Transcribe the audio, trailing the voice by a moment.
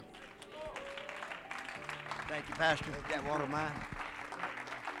Thank you, Pastor. Is that water mine?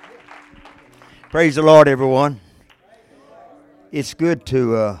 Praise the Lord, everyone. It's good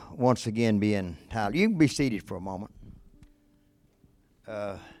to once again be in Tyler. You can be seated for a moment.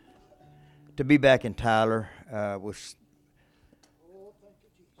 To be back in Tyler was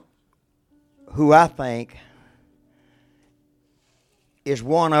who I think is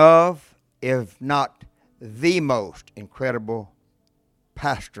one of, if not the most incredible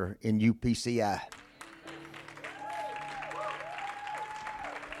pastor in UPCI.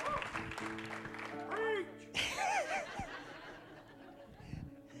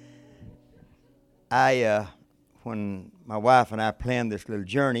 When my wife and I planned this little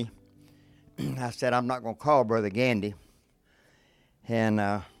journey, I said, I'm not going to call Brother Gandy, and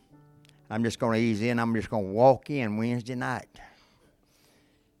I'm just going to ease in. I'm just going to walk in Wednesday night,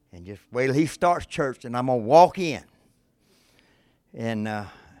 and just wait till he starts church, and I'm going to walk in. And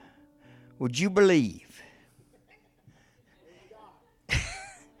would you believe?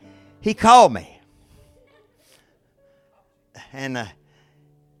 He called me, and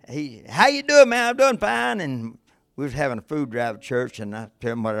how you doing, man? I'm doing fine. And we was having a food drive at church, and I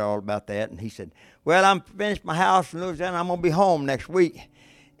told him all about that. And he said, well, I'm finished my house in Louisiana. I'm going to be home next week.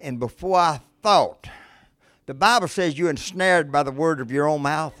 And before I thought, the Bible says you're ensnared by the word of your own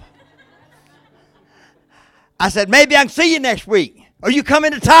mouth. I said, maybe I can see you next week. Are you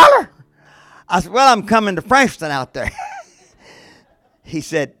coming to Tyler? I said, well, I'm coming to Frankston out there. He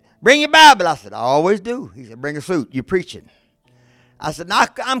said, bring your Bible. I said, I always do. He said, bring a suit. You're preaching. I said, no,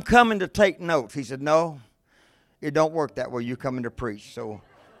 I'm coming to take notes. He said, no, it don't work that way. You're coming to preach. So,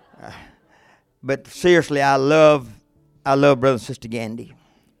 but seriously, I love Brother and Sister Gandy.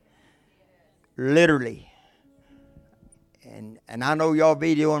 Literally. And I know y'all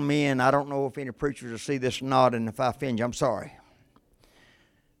videoing me, and I don't know if any preachers will see this or not, and if I offend you, I'm sorry.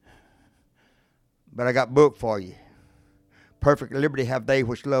 But I got book for you. Perfect liberty have they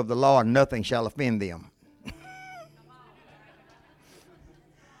which love the law, and nothing shall offend them.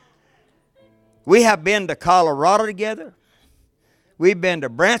 We have been to Colorado together. We've been to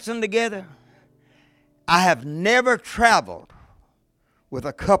Branson together. I have never traveled with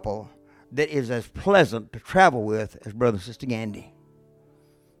a couple that is as pleasant to travel with as Brother and Sister Gandy.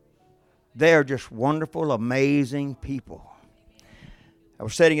 They are just wonderful, amazing people. I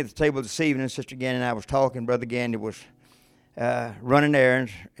was sitting at the table this evening, and Sister Gandy and I was talking. Brother Gandy was running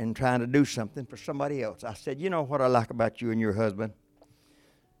errands and trying to do something for somebody else. I said, you know what I like about you and your husband?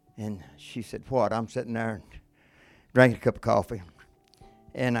 And she said, what? I'm sitting there and drinking a cup of coffee.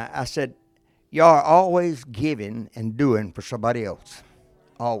 And I said, y'all are always giving and doing for somebody else.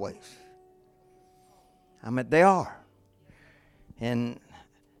 Always. I mean, they are. And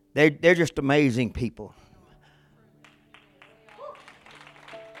they're just amazing people.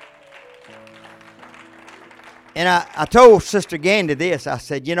 And I told Sister Gandy this. I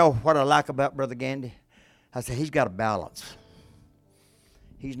said, you know what I like about Brother Gandy? I said, he's got a balance.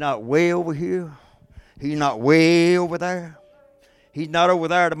 He's not way over here. He's not way over there. He's not over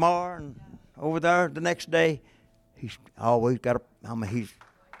there tomorrow and over there the next day. He's always got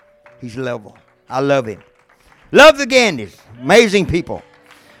he's level. I love him. Love the Gandys. Amazing people.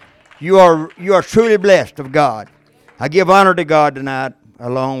 You are truly blessed of God. I give honor to God tonight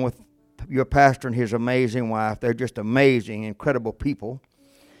along with your pastor and his amazing wife. They're just amazing, incredible people.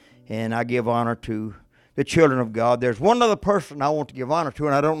 And I give honor to the children of God. There's one other person I want to give honor to,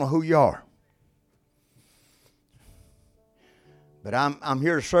 and I don't know who you are. But I'm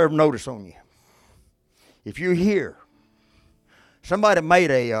here to serve notice on you. If you're here, somebody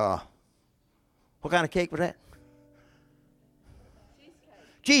made a, what kind of cake was that?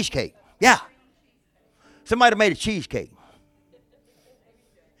 Cheesecake. Yeah. Somebody made a cheesecake.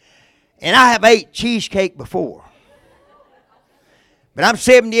 And I have ate cheesecake before. But I'm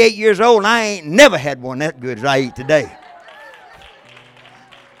 78 years old, and I ain't never had one that good as I eat today.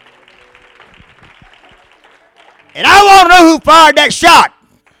 And I want to know who fired that shot.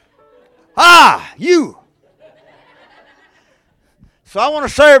 You. So I want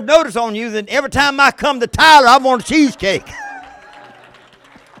to serve notice on you that every time I come to Tyler, I want a cheesecake.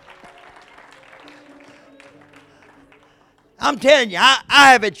 I'm telling you,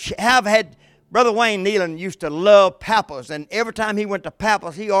 I have had... Brother Wayne Nealon used to love Papa's, and every time he went to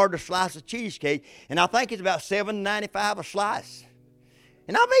Papa's, he ordered a slice of cheesecake, and I think it's about $7.95 a slice.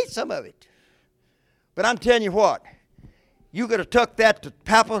 And I've ate some of it. But I'm telling you what, you could have took that to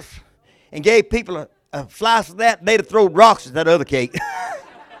Papa's and gave people a slice of that, they'd have thrown rocks at that other cake.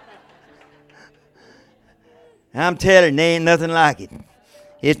 I'm telling you, there ain't nothing like it.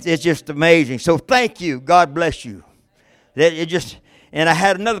 It's just amazing. So thank you. God bless you. And I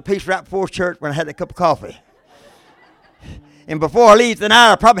had another piece right before church when I had a cup of coffee. And before I leave tonight,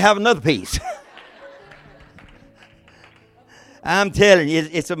 I'll probably have another piece. I'm telling you,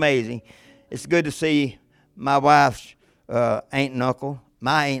 it's amazing. It's good to see my wife's aunt and uncle,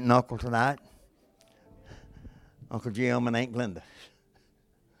 my aunt and uncle tonight, Uncle Jim and Aunt Glenda.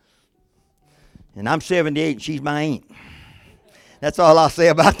 And I'm 78 and she's my aunt. That's all I'll say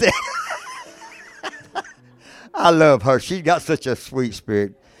about that. I love her. She's got such a sweet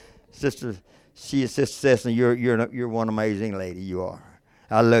spirit. Sister, she is Sister Cessna. You're one amazing lady. You are.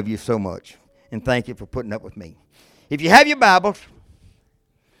 I love you so much. And thank you for putting up with me. If you have your Bibles,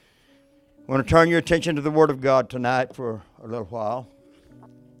 I want to turn your attention to the Word of God tonight for a little while.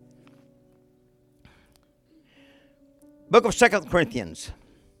 Book of 2 Corinthians.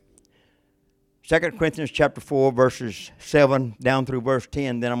 2 Corinthians chapter 4, verses 7 down through verse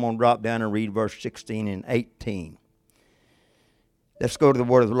 10. Then I'm going to drop down and read verse 16 and 18. Let's go to the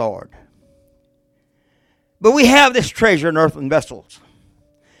Word of the Lord. But we have this treasure in earthen vessels,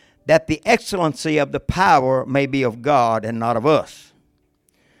 that the excellency of the power may be of God and not of us.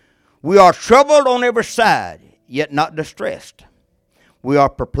 We are troubled on every side, yet not distressed. We are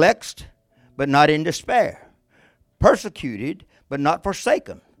perplexed, but not in despair. Persecuted, but not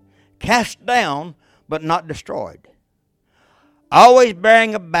forsaken. Cast down, but not destroyed. Always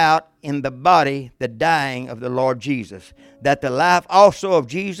bearing about in the body the dying of the Lord Jesus, that the life also of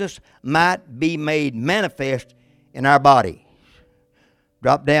Jesus might be made manifest in our body.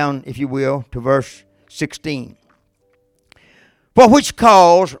 Drop down, if you will, to verse 16. For which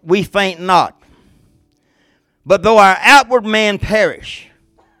cause we faint not, but though our outward man perish,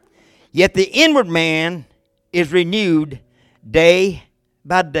 yet the inward man is renewed day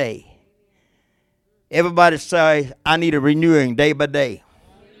by day. Everybody say, I need a renewing day by day.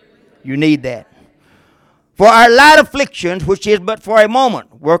 You need that. For our light afflictions, which is but for a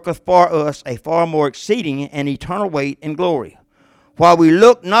moment, worketh for us a far more exceeding and eternal weight in glory. While we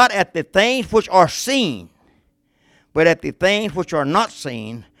look not at the things which are seen, but at the things which are not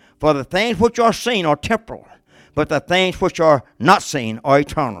seen. For the things which are seen are temporal, but the things which are not seen are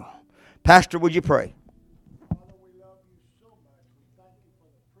eternal. Pastor, would you pray? Father, we love you so much. We thank you for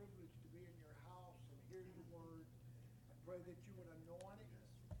the privilege to be in your house and hear your word. I pray that you would anoint it.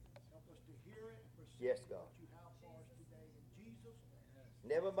 Help us to hear it. Yes, God. What you have for us today. In Jesus' name.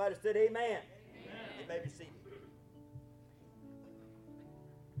 And everybody said amen. You may be seated.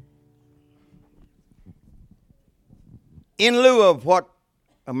 In lieu of what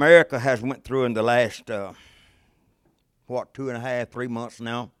America has went through in the last, 2.5, 3 months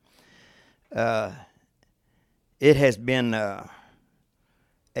now, it has been a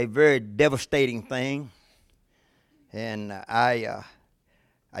very devastating thing. And I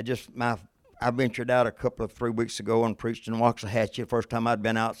ventured out 3 weeks ago and preached in Waxahachie. First time I'd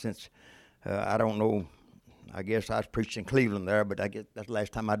been out since, I don't know, I guess I was preaching in Cleveland there, but I guess that's the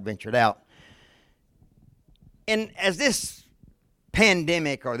last time I'd ventured out. And as this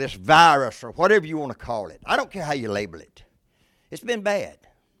pandemic or this virus or whatever you want to call it, I don't care how you label it, it's been bad.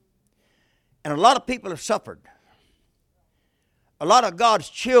 And a lot of people have suffered. A lot of God's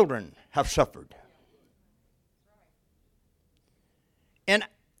children have suffered. And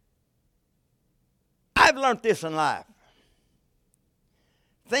I've learned this in life.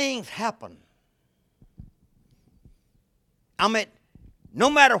 Things happen. I mean, no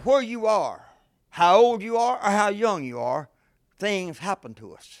matter where you are, how old you are or how young you are, things happen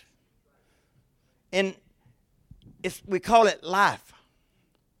to us. And we call it life.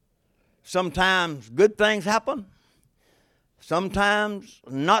 Sometimes good things happen. Sometimes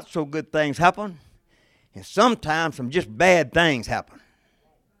not so good things happen. And sometimes some just bad things happen.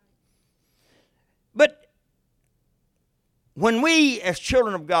 But when we as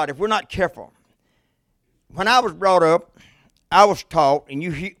children of God, if we're not careful, when I was brought up, I was taught, and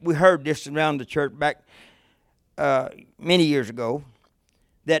we heard this around the church back many years ago,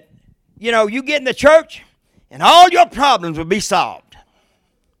 that, you get in the church and all your problems will be solved.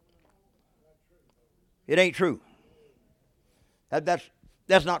 It ain't true.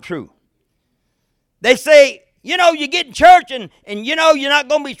 That's not true. They say, you get in church and you're not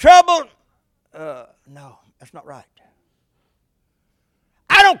going to be troubled. No, that's not right.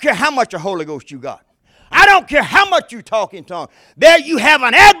 I don't care how much of Holy Ghost you got. I don't care how much you talk in tongues. There you have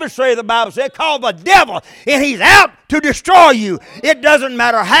an adversary, the Bible said, called the devil, and he's out to destroy you. It doesn't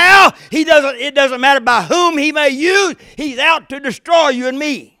matter how. It doesn't matter by whom he may use. He's out to destroy you and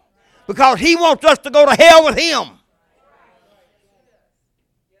me because he wants us to go to hell with him.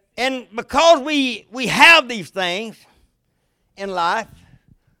 And because we have these things in life,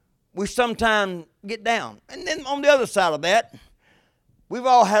 we sometimes get down. And then on the other side of that, we've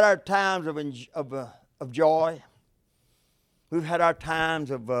all had our times of joy. We've had our times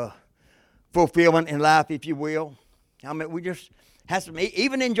of fulfillment in life, if you will. I mean, we just have some,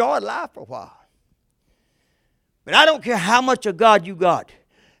 even enjoyed life for a while. But I don't care how much of God you got.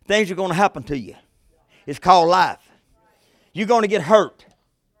 Things are going to happen to you. It's called life. You're going to get hurt.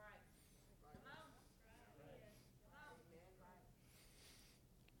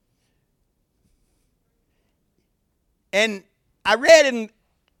 And I read in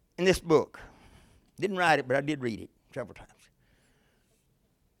this book, didn't write it, but I did read it several times.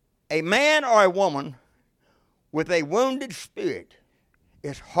 A man or a woman with a wounded spirit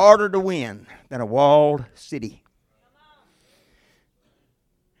is harder to win than a walled city.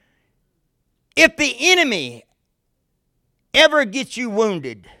 If the enemy ever gets you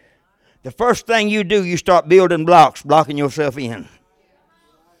wounded, the first thing you do, you start building blocks, blocking yourself in.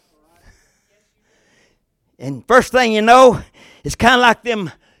 And first thing you know, it's kind of like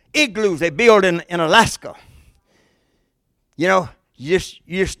them igloos they build in Alaska. You know, you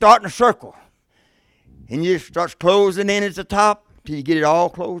just start in a circle. And you just start closing in at the top till you get it all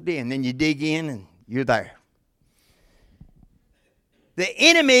closed in. Then you dig in and you're there. The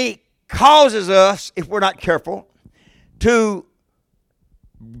enemy causes us, if we're not careful, to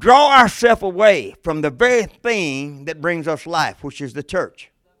draw ourselves away from the very thing that brings us life, which is the church.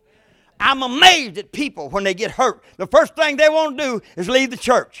 I'm amazed at people when they get hurt. The first thing they want to do is leave the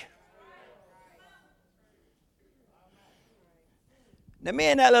church. Now, me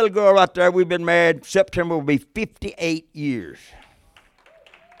and that little girl right there, we've been married. September will be 58 years.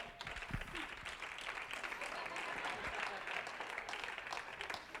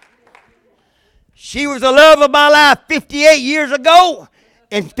 She was the love of my life 58 years ago,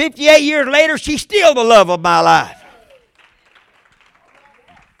 and 58 years later, she's still the love of my life.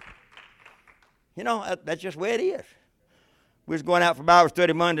 You know, that's just the way it is. We was going out for Bible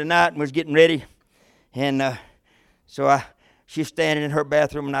study Monday night and was getting ready. And she's standing in her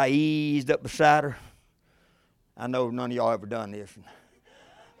bathroom and I eased up beside her. I know none of y'all ever done this.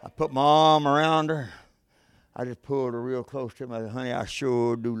 I put my arm around her. I just pulled her real close to me. I said, honey, I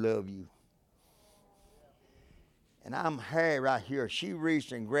sure do love you. And I'm Harry right here. She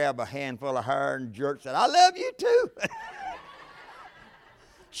reached and grabbed a handful of hair and jerked, said, I love you too.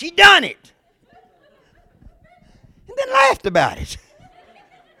 She done it. And then laughed about it.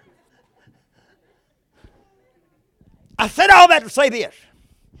 I said all that to say this.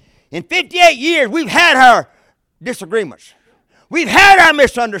 In 58 years, we've had our disagreements. We've had our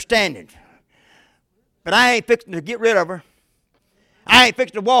misunderstandings. But I ain't fixing to get rid of her. I ain't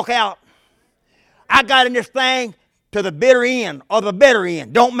fixing to walk out. I got in this thing to the bitter end or the better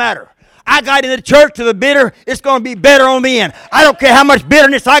end. Don't matter. I got in the church to the bitter. It's going to be better on the end. I don't care how much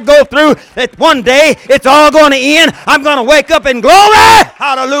bitterness I go through. That one day it's all going to end. I'm going to wake up in glory.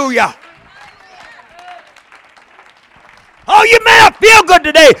 Hallelujah. Oh, you may not feel good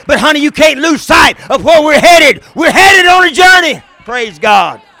today, but honey, you can't lose sight of where we're headed. We're headed on a journey. Praise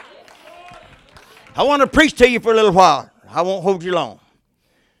God. I want to preach to you for a little while. I won't hold you long.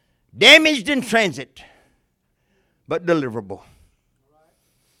 Damaged in transit, but deliverable.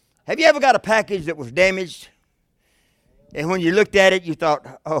 Have you ever got a package that was damaged? And when you looked at it, you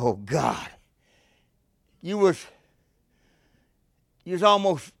thought, oh, God. You was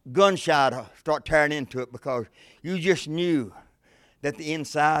almost gun shy to start tearing into it because you just knew that the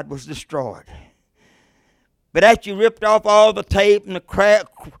inside was destroyed. But after you ripped off all the tape and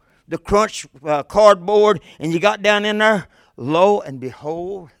the crunch cardboard, and you got down in there, lo and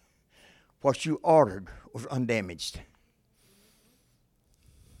behold, what you ordered was undamaged.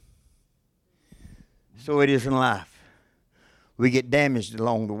 So it is in life. We get damaged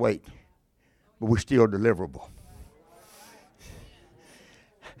along the way, but we're still deliverable.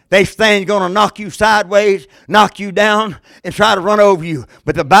 These things going to knock you sideways, knock you down, and try to run over you.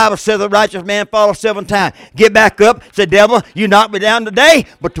 But the Bible says the righteous man falls 7 times. Get back up. Say, devil, you knocked me down today,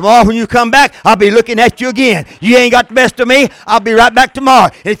 but tomorrow when you come back, I'll be looking at you again. You ain't got the best of me. I'll be right back tomorrow.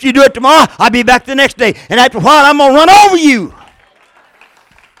 And if you do it tomorrow, I'll be back the next day. And after a while, I'm going to run over you.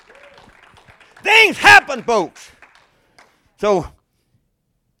 Things happen, folks. So,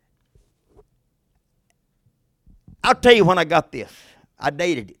 I'll tell you when I got this. I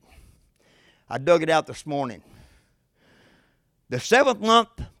dated it. I dug it out this morning. The 7th month,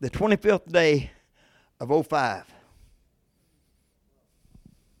 the 25th day of 2005.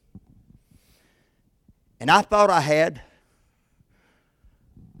 And I thought I had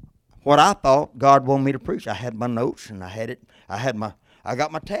what I thought God wanted me to preach. I had my notes and I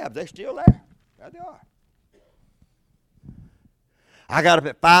got my tabs. They're still there. There they are. I got up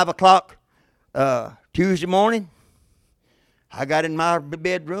at 5 o'clock Tuesday morning. I got in my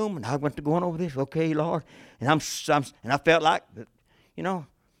bedroom and I went to going over this. Okay, Lord. And I felt like,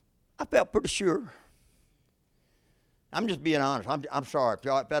 I felt pretty sure. I'm just being honest. I'm sorry.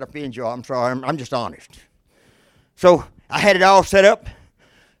 If that offends y'all, I'm sorry. I'm just honest. So I had it all set up.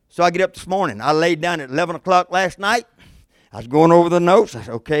 So I get up this morning. I laid down at 11 o'clock last night. I was going over the notes. I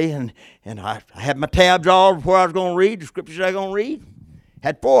said, okay, and I had my tabs all where I was going to read, the scriptures I was going to read.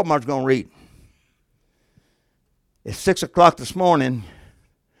 Had 4 of them I was going to read. At 6 o'clock this morning,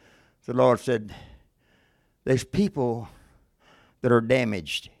 the Lord said, there's people that are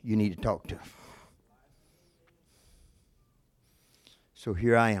damaged you need to talk to. So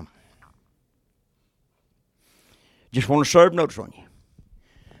here I am. Just want to serve notice on you.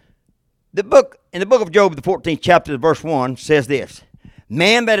 In the book of Job, the 14th chapter, verse 1, says this.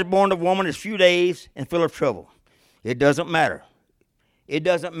 Man that is born of woman is few days and full of trouble. It doesn't matter. It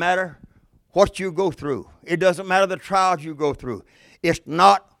doesn't matter what you go through. It doesn't matter the trials you go through. It's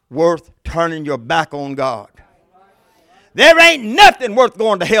not worth turning your back on God. There ain't nothing worth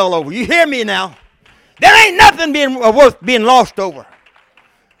going to hell over. You hear me now? There ain't nothing worth being lost over.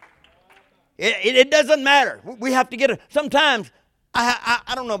 It doesn't matter. We have to get it. Sometimes,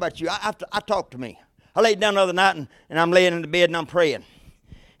 I don't know about you. I talk to me. I laid down the other night and I'm laying in the bed and I'm praying.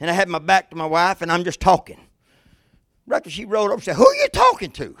 And I had my back to my wife and I'm just talking. Right after she rolled up and said, who are you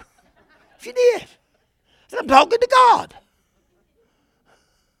talking to? She did. I said, I'm talking to God.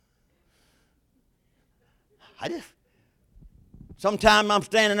 Sometimes I'm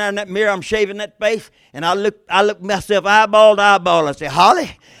standing there in that mirror, I'm shaving that face, and I look myself eyeball to eyeball. I say,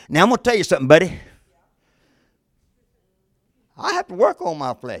 Holly, now I'm going to tell you something, buddy. I have to work on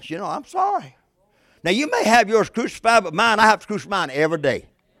my flesh. I'm sorry. Now, you may have yours crucified, but mine, I have to crucify mine every day.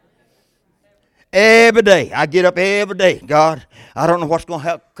 Every day. I get up every day. God, I don't know what's going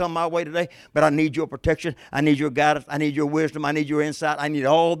to come my way today, but I need your protection. I need your guidance. I need your wisdom. I need your insight. I need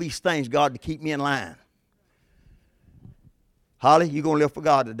all these things, God, to keep me in line. Holly, you're going to live for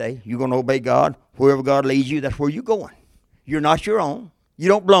God today. You're going to obey God. Wherever God leads you, that's where you're going. You're not your own. You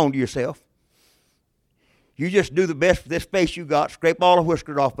don't belong to yourself. You just do the best with this face you got, scrape all the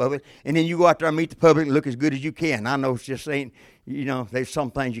whiskers off of it, and then you go out there and meet the public and look as good as you can. I know it's just ain't, there's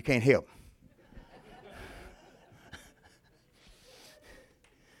some things you can't help.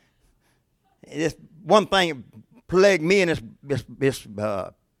 This one thing plagued me in this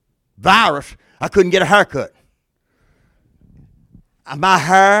virus, I couldn't get a haircut. My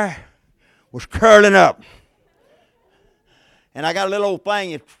hair was curling up. And I got a little old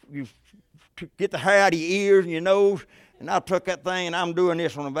thing, you get the hair out of your ears and your nose, and I took that thing and I'm doing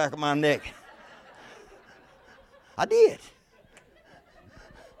this on the back of my neck. I did.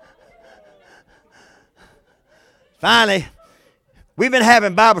 Finally, we've been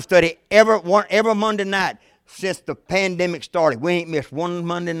having Bible study every Monday night since the pandemic started. We ain't missed one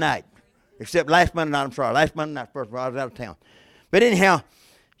Monday night, except last Monday night. I'm sorry, last Monday night first, I was out of town. But anyhow,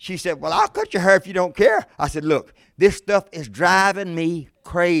 she said, well, I'll cut your hair if you don't care. I said, look, this stuff is driving me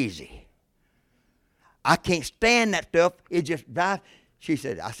crazy. I can't stand that stuff. It just drives.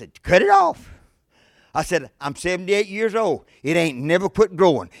 I said, cut it off. I said, I'm 78 years old. It ain't never quit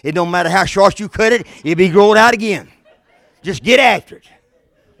growing. It don't matter how short you cut it, it'll be growing out again. Just get after it.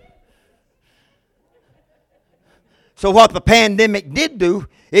 So what the pandemic did do,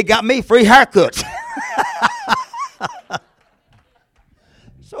 it got me free haircuts.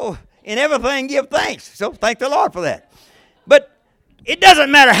 So, in everything, give thanks. So, thank the Lord for that. But it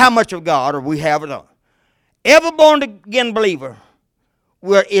doesn't matter how much of God or we have it on. Every born-again believer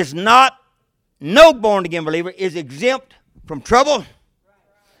no born-again believer is exempt from trouble,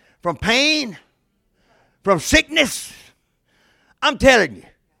 from pain, from sickness. I'm telling you.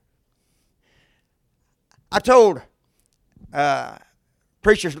 I told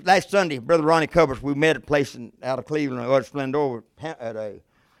preachers last Sunday, Brother Ronnie Covers, we met at a place out of Cleveland, or Splendor, at a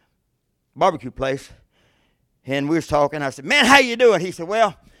barbecue place, and we was talking. I said, man, how you doing? He said,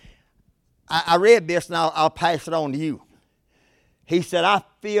 well, I read this and I'll pass it on to you. He said, I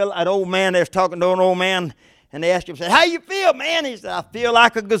feel an old man. They was talking to an old man, and they asked him, said, how you feel, man? He said, I feel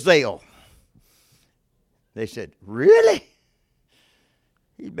like a gazelle. They said, really?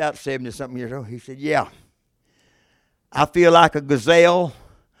 He's about 70-something years old. He said, yeah. I feel like a gazelle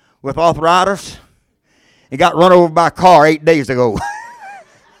with arthritis and got run over by a car 8 days ago.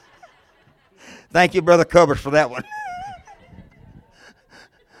 Thank you, Brother Covers, for that one.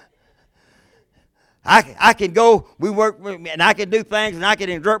 I can go, we work, and I can do things, and I can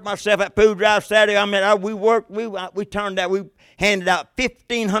exert myself at Food Drive Saturday. We turned out, we handed out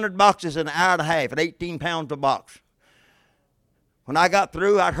 1,500 boxes in an hour and a half at 18 pounds a box. When I got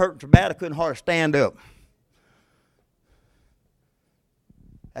through, I'd hurt so bad I couldn't hardly stand up.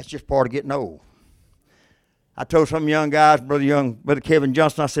 That's just part of getting old. I told some young guys, Brother Kevin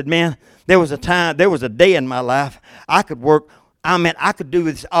Johnson, I said, man, there was a day in my life I could work. I could do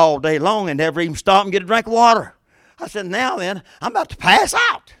this all day long and never even stop and get a drink of water. I said, now then, I'm about to pass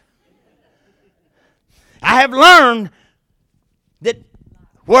out. I have learned that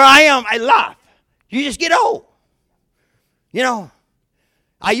where I am in life, you just get old. You know,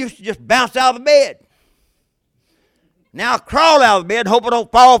 I used to just bounce out of the bed. Now I crawl out of the bed, hope I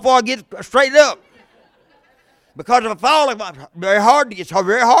don't fall before I get straightened up. Because if I fall, it's very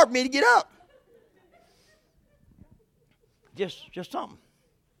hard for me to get up. Just something.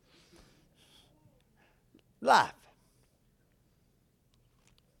 Life.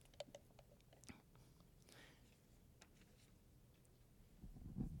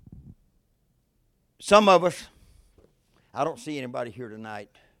 Some of us, I don't see anybody here tonight.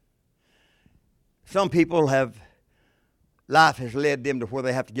 Some people life has led them to where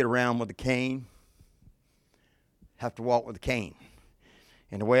they have to get around with a cane, have to walk with a cane.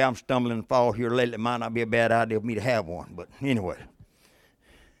 And the way I'm stumbling and fall here lately, it might not be a bad idea for me to have one. But anyway,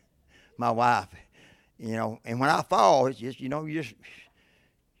 my wife, and when I fall, it's just, you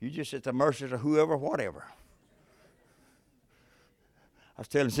just at the mercy of whoever, whatever. I was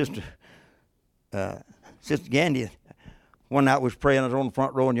telling Sister Gandy, one night we was praying, I was on the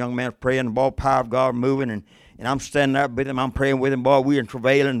front row, and a young man was praying, the ball power of God moving, and I'm standing there with him, I'm praying with him, boy, we in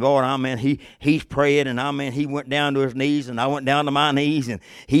travailing, boy, and he's praying, and he went down to his knees, and I went down to my knees, and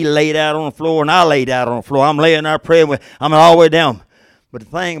he laid out on the floor, and I laid out on the floor. I'm laying there praying I'm all the way down. But the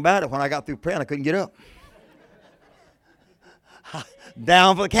thing about it, when I got through praying, I couldn't get up.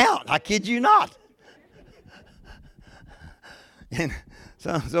 Down for the count, I kid you not. And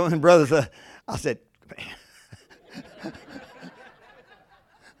some of the brothers, I said,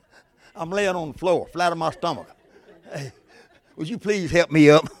 I'm laying on the floor, flat on my stomach. Hey, would you please help me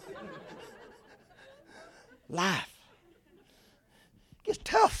up? Life gets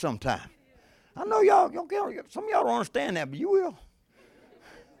tough sometimes. I know some of y'all don't understand that, but you will.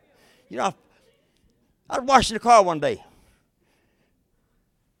 I was washing the car one day.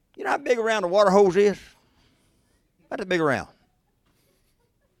 You know how big around the water hose is? That's a big around.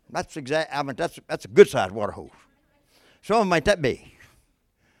 That's a good sized water hose. Some of them ain't that big.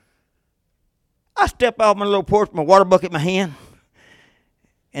 I step off my little porch, my water bucket in my hand,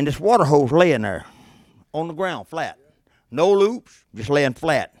 and this water hose laying there on the ground, flat. No loops, just laying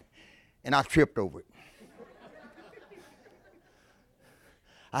flat. And I tripped over it.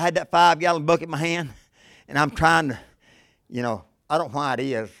 I had that 5-gallon bucket in my hand, and I'm trying to, I don't know why it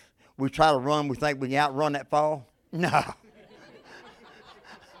is. We try to run, we think we can outrun that fall. No.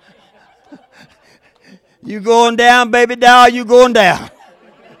 You going down, baby doll, you going down.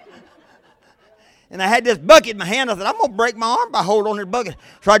 And I had this bucket in my hand. I said, I'm going to break my arm by holding on this bucket.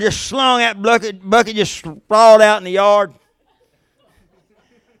 So I just slung that bucket just sprawled out in the yard.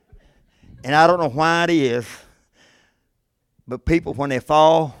 And I don't know why it is, but people, when they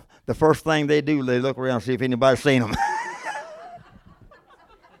fall, the first thing they do, they look around and see if anybody's seen them.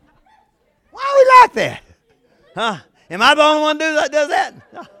 Why are we like that? Huh? Am I the only one that does that?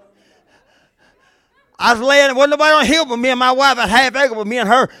 No. I was laying, wasn't nobody on the hill but me and my wife, at half acre with me and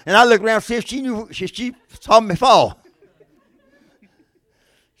her, and I looked around and see if she saw me fall.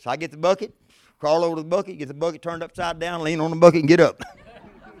 So I get the bucket, crawl over to the bucket, get the bucket turned upside down, lean on the bucket and get up.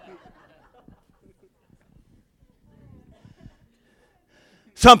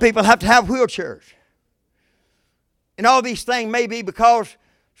 Some people have to have wheelchairs. And all these things may be because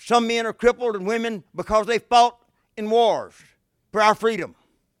some men are crippled and women because they fought in wars for our freedom.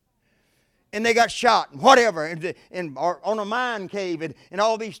 And they got shot and whatever, and on a mine cave and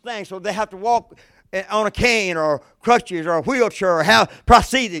all these things. So they have to walk on a cane or crutches or a wheelchair or have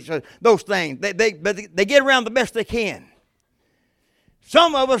prosthetics or those things. They get around the best they can.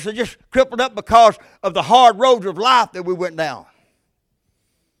 Some of us are just crippled up because of the hard roads of life that we went down.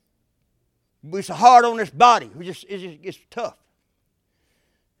 It's hard on this body. It's tough.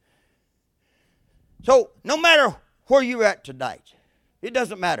 So no matter where you're at tonight, it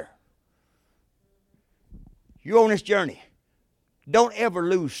doesn't matter. You're on this journey. Don't ever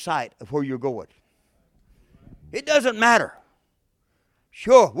lose sight of where you're going. It doesn't matter.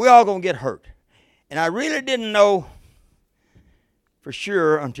 Sure, we're all going to get hurt. And I really didn't know for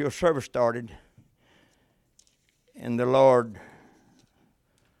sure until service started. And the Lord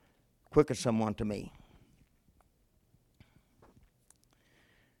quickened someone to me.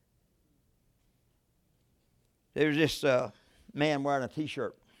 There was this man wearing a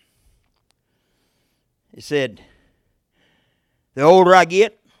T-shirt. He said, the older I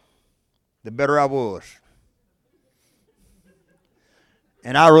get, the better I was.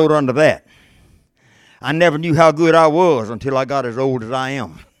 And I wrote under that. I never knew how good I was until I got as old as I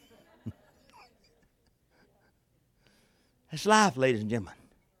am. That's life, ladies and gentlemen.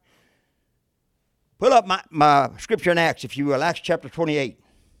 Pull up my scripture in Acts, if you will. Acts chapter 28.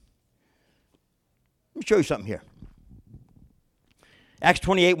 Let me show you something here. Acts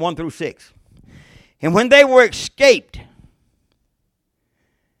 28, 1 through 6. And when they were escaped,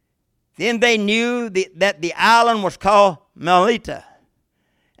 then they knew that the island was called Melita.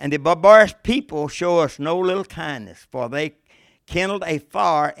 And the barbarous people show us no little kindness, for they kindled a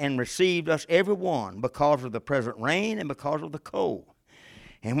fire and received us every one because of the present rain and because of the cold.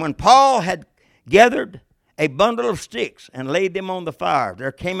 And when Paul had gathered a bundle of sticks and laid them on the fire,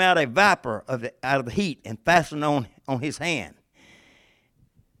 there came out a vapor out of the heat and fastened on his hand.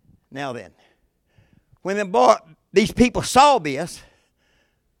 Now then, when these people saw this,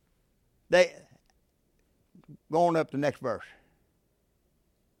 they go on up to the next verse.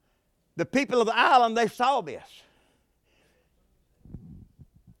 The people of the island, they saw this.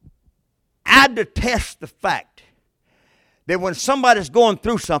 I detest the fact that when somebody's going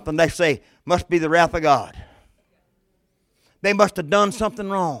through something, they say, must be the wrath of God. They must have done something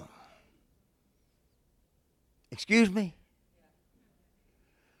wrong. Excuse me?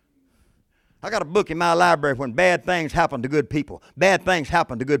 I got a book in my library, When Bad Things Happen to Good People. Bad things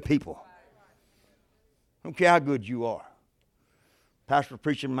happen to good people. I don't care how good you are. My pastor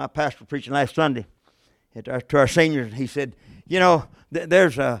was preaching last Sunday to our seniors. He said, you know,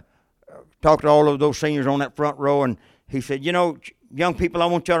 talked to all of those seniors on that front row, and he said, you know, young people, I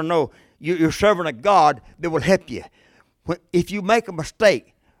want y'all to know, you're serving a God that will help you. If you make a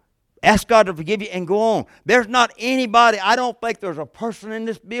mistake, ask God to forgive you and go on. There's not anybody, I don't think there's a person in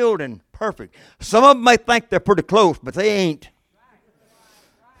this building perfect. Some of them may think they're pretty close, but they ain't.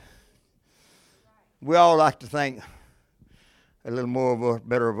 We all like to think a little more of us,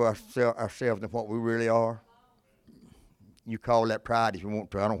 better of ourselves than what we really are. You call that pride if you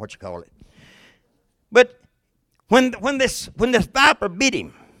want to. I don't know what you call it. But when this viper bit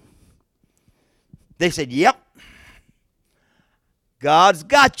him, they said, yep, God's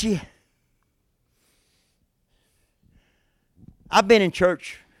got you. I've been in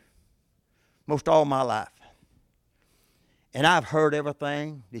church most all my life, and I've heard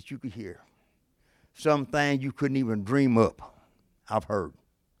everything that you could hear. Some things you couldn't even dream up. I've heard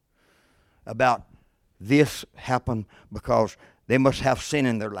about this happen because they must have sin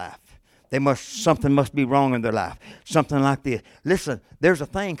in their life. Something must be wrong in their life. Something like this. Listen, there's a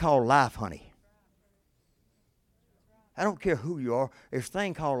thing called life, honey. I don't care who you are. There's a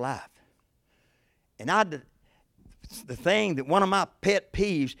thing called life. And the thing that one of my pet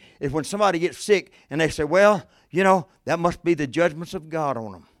peeves is when somebody gets sick and they say, well, you know, that must be the judgments of God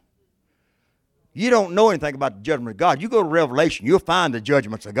on them. You don't know anything about the judgment of God. You go to Revelation, you'll find the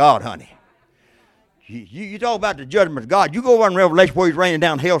judgments of God, honey. You talk about the judgment of God. You go over in Revelation where he's raining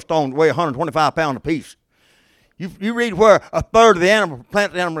down hailstones that weigh 125 pounds apiece. You read where a third of the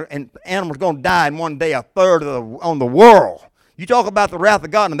animals going to die in one day, a third on the world. You talk about the wrath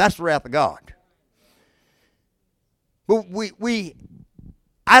of God, and that's the wrath of God. But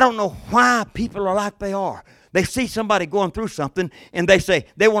I don't know why people are like they are. They see somebody going through something, and they say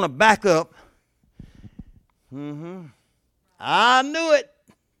they want to back up. I knew it.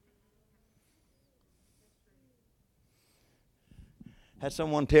 Had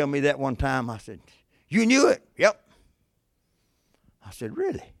someone tell me that one time. I said, you knew it? Yep. I said,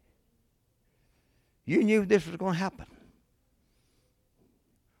 really? You knew this was going to happen?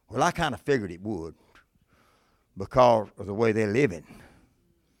 Well, I kind of figured it would because of the way they're living.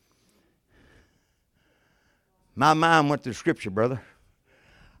 My mind went to the scripture, brother.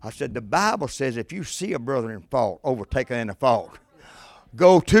 I said, the Bible says if you see a brother in fault, overtaken in a fault,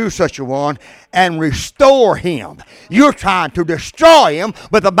 go to such a one and restore him. You're trying to destroy him,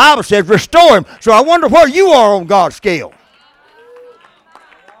 but the Bible says restore him. So I wonder where you are on God's scale.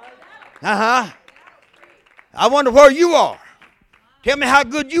 I wonder where you are. Tell me how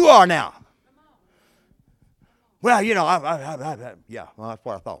good you are now. Well, you know, yeah, well, that's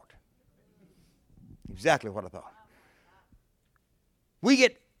what I thought. Exactly what I thought. We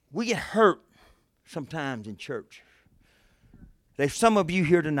get hurt sometimes in church. There's some of you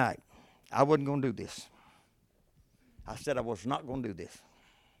here tonight. I wasn't going to do this. I said I was not going to do this.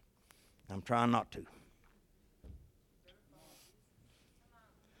 I'm trying not to.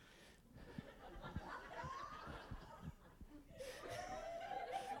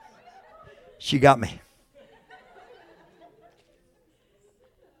 She got me.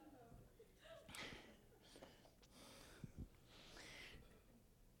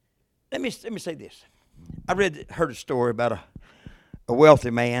 Let me say this. I heard a story about a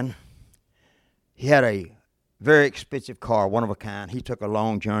wealthy man. He had a very expensive car, one of a kind. He took a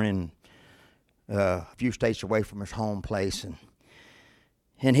long journey and a few states away from his home place,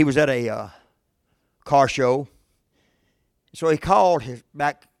 and he was at a car show. So he called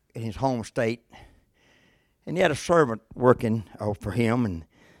back in his home state, and he had a servant working for him, and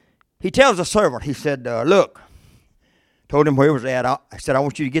he tells the servant, he said, look, told him where he was at. I said, I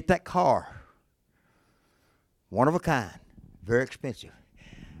want you to get that car, one of a kind, very expensive,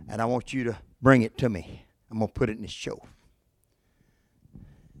 and I want you to bring it to me. I'm going to put it in this show.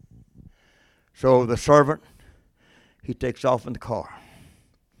 So the servant, he takes off in the car.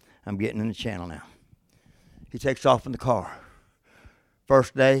 I'm getting in the channel now. He takes off in the car.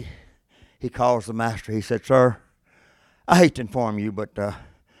 First day, he calls the master. He said, sir, I hate to inform you, but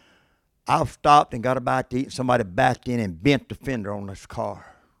I've stopped and got a bite to eat. Somebody backed in and bent the fender on this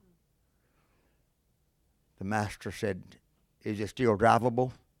car. The master said, is it still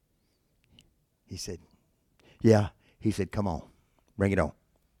drivable? He said, yeah. He said, come on, bring it on.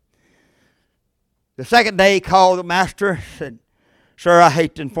 The second day, he called the master, said, sir, I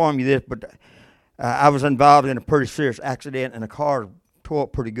hate to inform you this, but I was involved in a pretty serious accident, and the car tore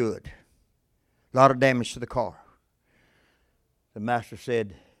up pretty good. A lot of damage to the car. The master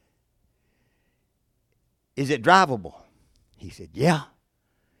said, is it drivable? He said, yeah.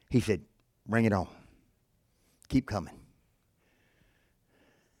 He said, bring it on. Keep coming.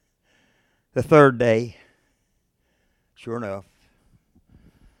 The third day, sure enough,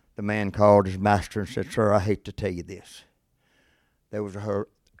 the man called his master and said, sir, I hate to tell you this. There was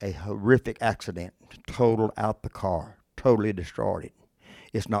a horrific accident, totaled out the car, totally destroyed it.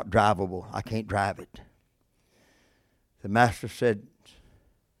 It's not drivable. I can't drive it. The master said,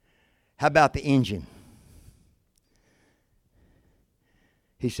 how about the engine?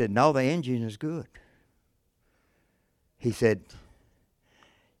 He said, no, the engine is good. He said,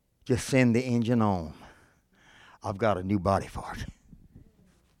 just send the engine on. I've got a new body for it.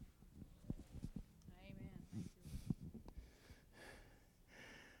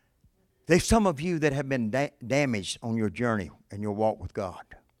 There's some of you that have been damaged on your journey and your walk with God.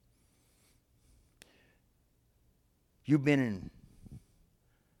 You've been in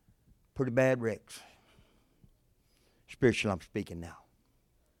pretty bad wrecks. Spiritually, I'm speaking now.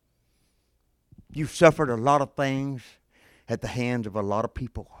 You've suffered a lot of things at the hands of a lot of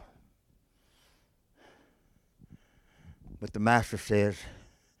people. But the master says,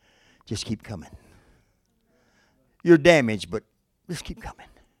 just keep coming. You're damaged, but just keep coming.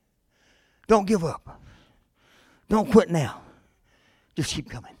 Don't give up. Don't quit now. Just keep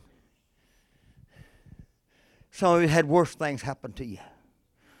coming. Some of you had worse things happen to you.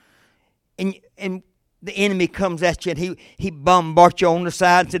 And the enemy comes at you and he bombards you on the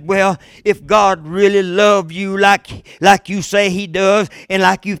side and said, well, if God really loved you like you say he does and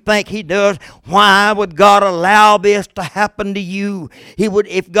like you think he does, why would God allow this to happen to you?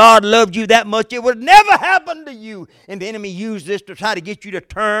 If God loved you that much, it would never happen to you. And the enemy used this to try to get you to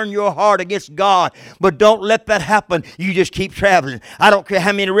turn your heart against God. But don't let that happen. You just keep traveling. I don't care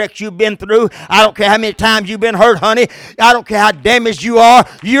how many wrecks you've been through. I don't care how many times you've been hurt, honey. I don't care how damaged you are.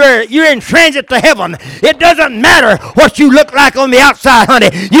 You're in transit to heaven. It doesn't matter what you look like on the outside, honey.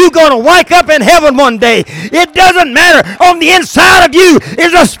 You're going to wake up in heaven one day. It doesn't matter. On the inside of you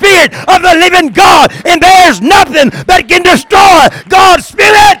is the Spirit of the living God, and there's nothing that can destroy God's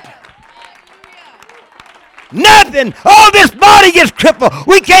Spirit. Nothing. Oh, this body gets crippled.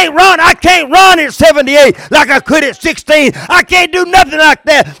 We can't run. I can't run at 78 like I could at 16. I can't do nothing like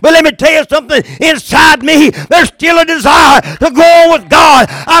that. But let me tell you something. Inside me, there's still a desire to go on with God.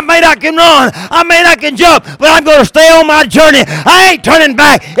 I may not can run. I may not can jump. But I'm going to stay on my journey. I ain't turning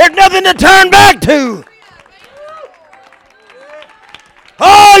back. There's nothing to turn back to.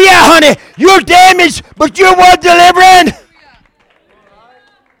 Oh, yeah, honey. You're damaged, but you're worth delivering.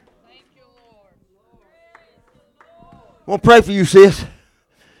 I want to pray for you, sis.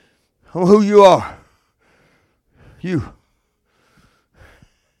 On who you are. You.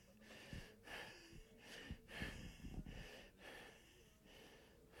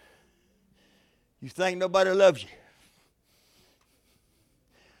 You think nobody loves you.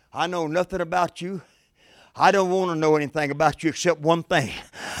 I know nothing about you. I don't want to know anything about you except one thing.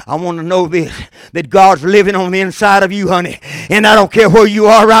 I want to know this, that God's living on the inside of you, honey. And I don't care where you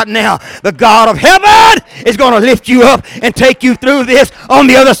are right now. The God of heaven is going to lift you up and take you through this on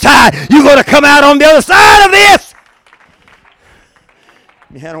the other side. You're going to come out on the other side of this.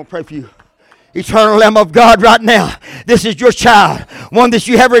 Yeah, I don't pray for you. Eternal Lamb of God right now. This is your child. One that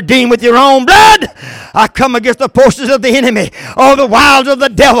you have redeemed with your own blood. I come against the forces of the enemy, all the wiles of the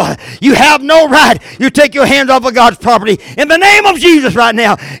devil. You have no right. You take your hands off of God's property. In the name of Jesus right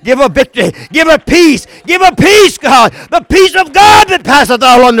now, give a victory. Give a peace. Give a peace, God. The peace of God that passeth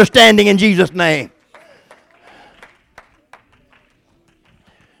all understanding in Jesus' name.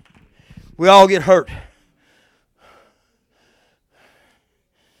 We all get hurt.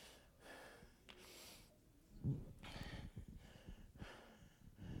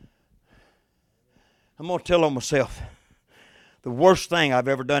 I'm going to tell on myself. The worst thing I've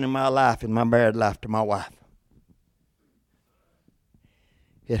ever done in my life, in my married life, to my wife.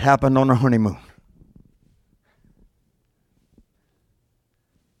 It happened on our honeymoon.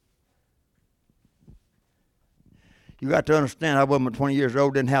 You got to understand, I wasn't 20 years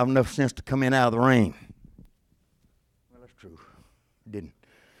old, didn't have enough sense to come in out of the rain. Well, that's true. Didn't.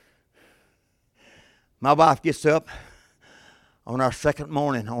 My wife gets up on our second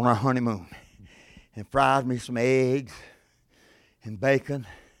morning on our honeymoon and fries me some eggs and bacon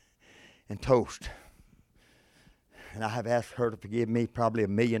and toast. And I have asked her to forgive me probably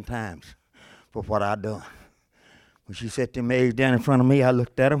 1,000,000 times for what I've done. When she set them eggs down in front of me, I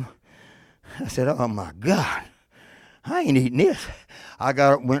looked at them. I said, oh my God, I ain't eating this. I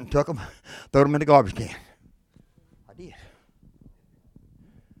got up, went and took them, threw them in the garbage can. I did.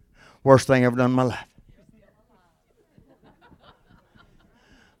 Worst thing I ever done in my life.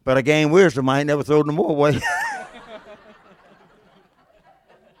 But I gained wisdom. I ain't never thrown them more away.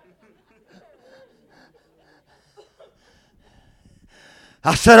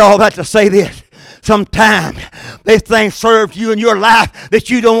 I said all that to say this. Sometimes this thing served you in your life that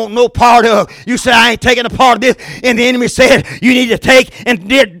you don't want no part of. You say, I ain't taking a part of this. And the enemy said, you need to take and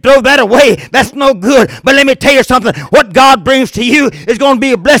throw that away. That's no good. But let me tell you something. What God brings to you is going to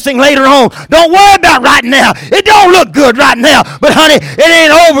be a blessing later on. Don't worry about right now. It don't look good right now. But honey, it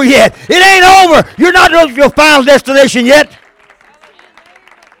ain't over yet. It ain't over. You're not at your final destination yet.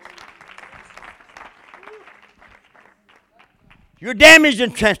 You're damaged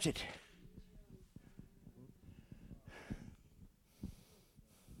and tested.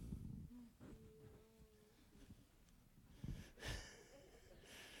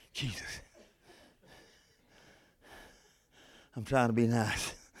 Jesus. I'm trying to be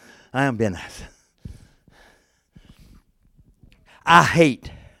nice. I am being nice.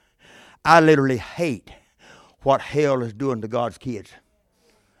 I literally hate what hell is doing to God's kids.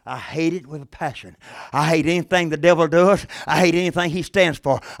 I hate it with a passion. I hate anything the devil does. I hate anything he stands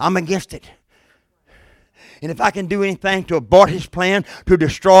for. I'm against it. And if I can do anything to abort his plan, to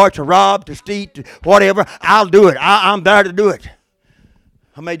destroy, to rob, to steal, to whatever, I'll do it. I'm there to do it.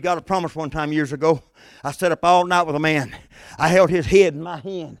 I made God a promise one time years ago. I sat up all night with a man. I held his head in my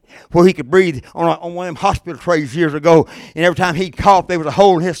hand where he could breathe on one of them hospital trays years ago. And every time he'd cough, there was a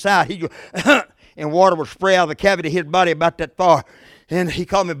hole in his side. He'd go, and water would spray out of the cavity of his body about that far. And he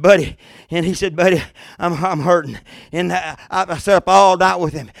called me Buddy. And he said, Buddy, I'm hurting. And I sat up all night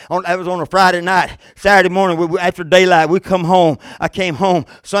with him. That was on a Friday night. Saturday morning, after daylight, we come home. I came home.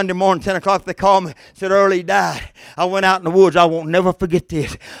 Sunday morning, 10 o'clock, they called me. Said early he died. I went out in the woods. I won't never forget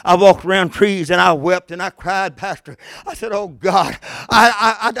this. I walked around trees and I wept and I cried, Pastor. I said, oh, God.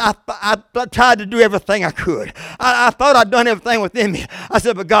 I tried to do everything I could. I thought I'd done everything within me. I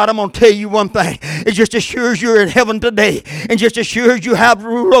said, but God, I'm going to tell you one thing. It's just as sure as you're in heaven today, and just as sure as you have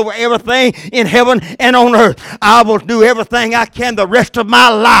rule over everything in heaven and on earth, I will do everything I can the rest of my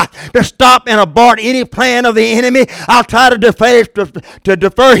life to stop and abort any plan of the enemy. I'll try to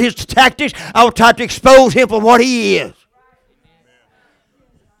defer his tactics. I'll try to expose him for what he is.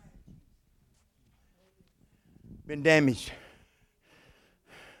 Been damaged,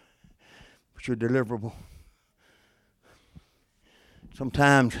 but you're deliverable.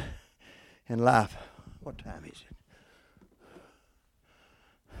 Sometimes in life, what time is it?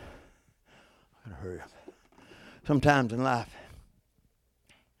 I gotta hurry up. Sometimes in life,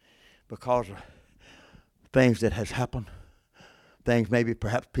 because of things that has happened, things maybe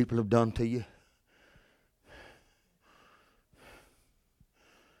perhaps people have done to you,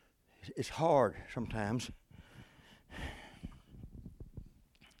 it's hard sometimes.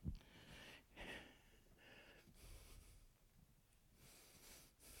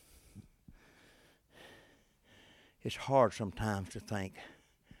 It's hard sometimes to think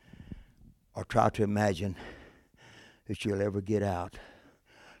or try to imagine that you'll ever get out.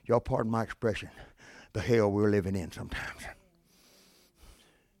 Y'all pardon my expression, the hell we're living in sometimes.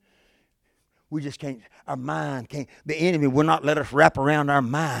 We just can't, our mind can't, the enemy will not let us wrap around our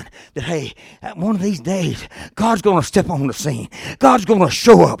mind that, hey, one of these days, God's going to step on the scene. God's going to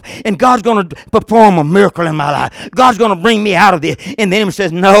show up, and God's going to perform a miracle in my life. God's going to bring me out of this. And the enemy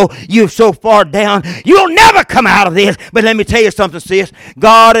says, no, you're so far down, you'll never come out of this. But let me tell you something, sis.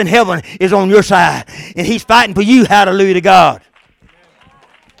 God in heaven is on your side, and he's fighting for you. Hallelujah to God.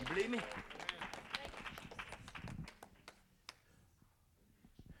 You believe me?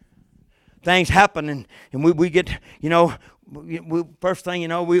 Things happen, and we get, we first thing,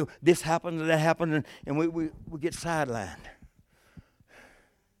 this happened, that happened, and we get sidelined.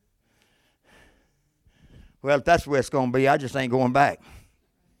 Well, if that's the way it's going to be, I just ain't going back.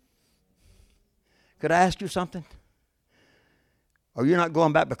 Could I ask you something? Are you not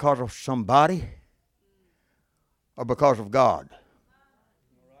going back because of somebody or because of God?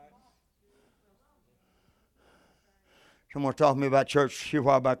 Someone talked to me about church here a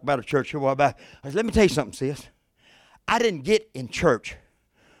while back, about a church here a while back. I said, let me tell you something, sis. I didn't get in church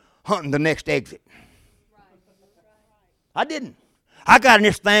hunting the next exit. I didn't. I got in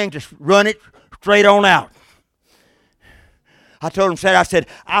this thing to run it straight on out. I told him, I said,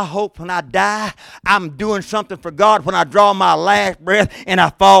 I hope when I die, I'm doing something for God when I draw my last breath and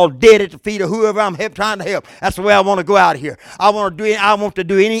I fall dead at the feet of whoever I'm trying to help. That's the way I want to go out of here. I want to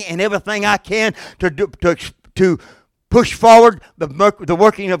do any and everything I can to push forward the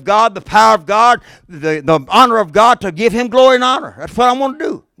working of God, the power of God, the honor of God, to give him glory and honor. That's what I want to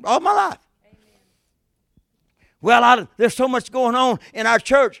do all my life. Amen. Well, there's so much going on in our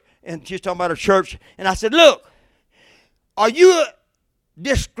church. And she's talking about her church. And I said, look, are you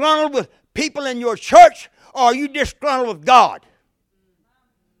disgruntled with people in your church, or are you disgruntled with God?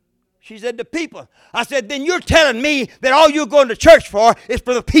 She said, the people. I said, then you're telling me that all you're going to church for is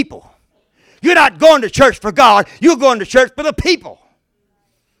for the people. You're not going to church for God. You're going to church for the people.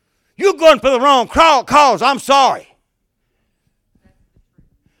 You're going for the wrong cause. I'm sorry.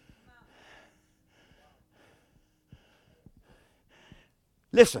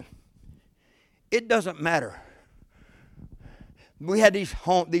 Listen, it doesn't matter. We had these,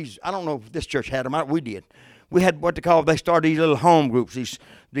 I don't know if this church had them. We did. We had they started these little home groups,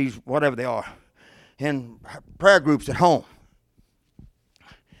 these whatever they are, and prayer groups at home.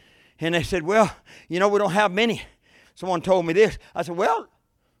 And they said, well, we don't have many. Someone told me this. I said, well,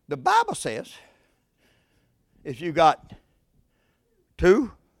 the Bible says if you got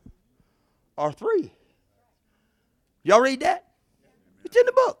 2 or 3. Y'all read that? It's in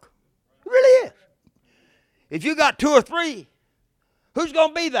the book. It really is. If you got 2 or 3, who's going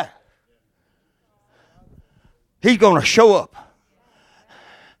to be there? He's going to show up.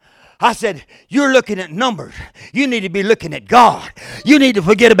 I said, you're looking at numbers. You need to be looking at God. You need to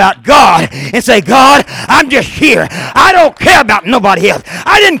forget about God and say, God, I'm just here. I don't care about nobody else.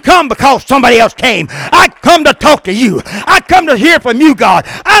 I didn't come because somebody else came. I come to talk to you. I come to hear from you, God.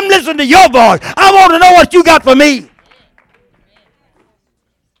 I'm listening to your voice. I want to know what you got for me.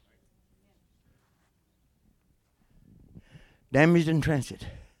 Damaged in transit.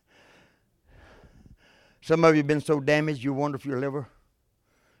 Some of you have been so damaged you wonder if you'll ever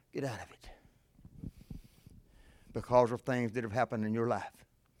get out of it because of things that have happened in your life.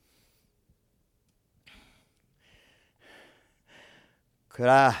 Could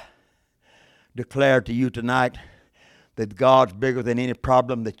I declare to you tonight that God's bigger than any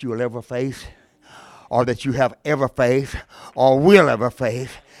problem that you will ever face, or that you have ever faced, or will ever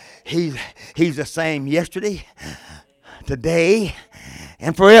face? He's the same yesterday, today,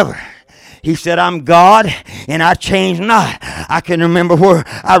 and forever. He said, I'm God, and I change not. I can remember where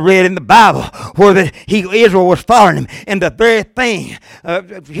I read in the Bible where Israel was following him. And the very thing,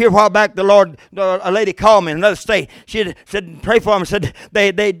 here a while back, a lady called me in another state. She said, pray for him. Said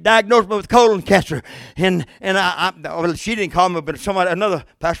they diagnosed me with colon cancer. And well, she didn't call me, but another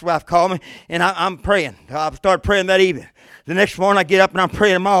pastor wife called me, and I'm praying. I started praying that evening. The next morning I get up and I'm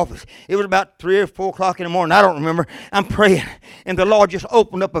praying in my office. It was about 3 or 4 o'clock in the morning. I don't remember. I'm praying. And the Lord just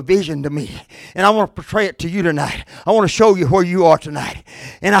opened up a vision to me. And I want to portray it to you tonight. I want to show you where you are tonight.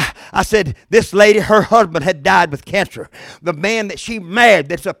 And I said, this lady, her husband had died with cancer. The man that she married,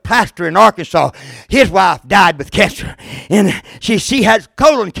 that's a pastor in Arkansas, his wife died with cancer. And she had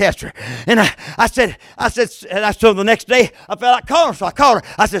colon cancer. And I said, so the next day I felt like calling her. So I called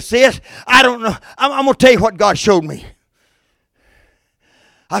her. I said, sis, I don't know. I'm going to tell you what God showed me.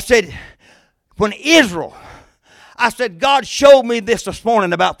 I said, God showed me this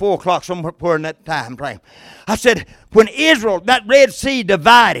morning about 4 o'clock, somewhere in that time frame. I said, when Israel, that Red Sea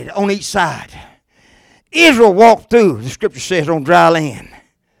divided on each side, Israel walked through, the scripture says, on dry land.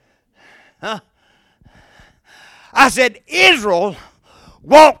 Huh? I said, Israel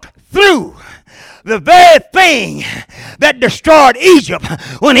walked through the very thing that destroyed Egypt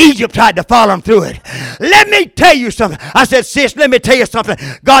when Egypt tried to follow him through it. Let me tell you something. I said, sis, let me tell you something.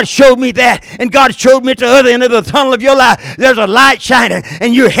 God showed me that, and God showed me at the other end of the tunnel of your life. There's a light shining,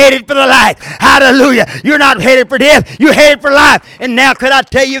 and you're headed for the light. Hallelujah. You're not headed for death. You're headed for life. And now could I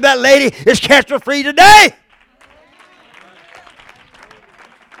tell you that lady is cancer free today?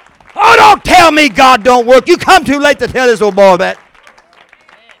 Oh, don't tell me God don't work. You come too late to tell this old boy that.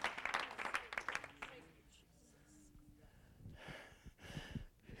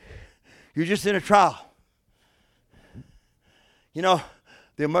 You're just in a trial. You know,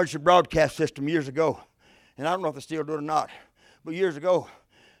 the emergency broadcast system years ago, and I don't know if they still do it or not, but years ago,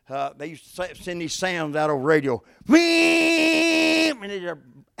 they used to send these sounds out over radio. And it just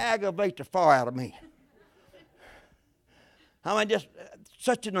aggravate the far out of me. I mean, just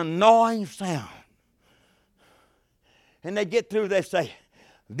such an annoying sound. And they get through, they say,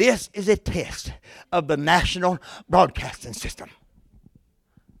 this is a test of the National Broadcasting System.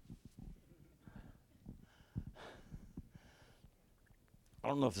 I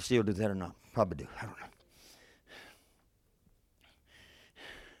don't know if they still do that or not. Probably do. I don't know.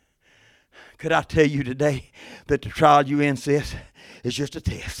 Could I tell you today that the trial you in, sis, is just a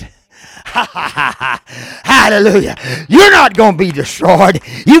test? Hallelujah. You're not going to be destroyed.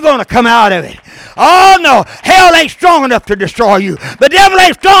 You're going to come out of it. Oh, no. Hell ain't strong enough to destroy you. The devil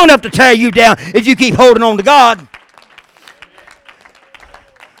ain't strong enough to tear you down if you keep holding on to God.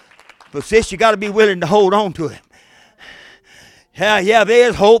 But, sis, you got to be willing to hold on to it. Yeah, there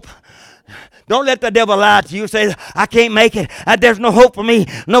is hope. Don't let the devil lie to you. Say, I can't make it. There's no hope for me.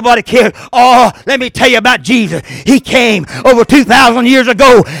 Nobody cares. Oh, let me tell you about Jesus. He came over 2,000 years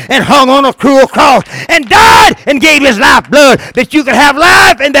ago and hung on a cruel cross and died and gave his life blood that you could have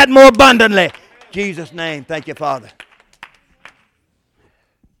life and that more abundantly. In Jesus' name. Thank you, Father.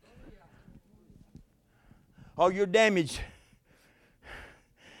 Oh, you're damaged.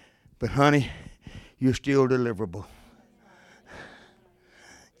 But, honey, you're still deliverable.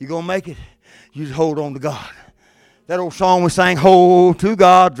 You going to make it? You just hold on to God. That old song we sang, hold to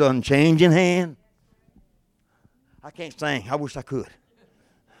God's unchanging hand. I can't sing. I wish I could.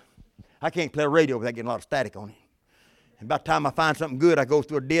 I can't play a radio without getting a lot of static on it. And by the time I find something good, I go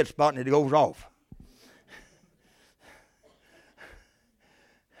through a dead spot and it goes off.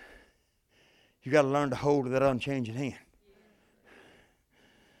 You got to learn to hold to that unchanging hand.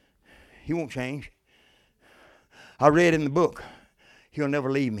 He won't change. I read in the book, He'll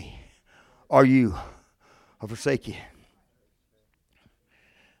never leave me or you or forsake you.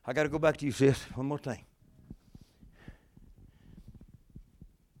 I got to go back to you, sis. One more thing.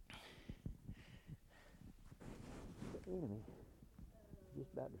 The enemy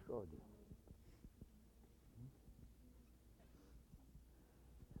just about destroyed you.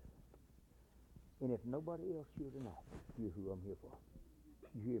 And if nobody else here tonight, you're who I'm here for.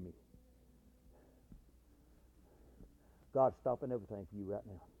 You hear me? God's stopping everything for you right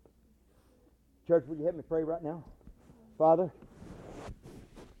now. Church, will you help me pray right now? Father,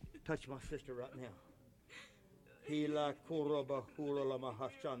 touch my sister right now.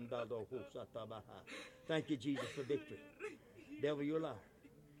 Thank you, Jesus, for victory. Devil, you're alive.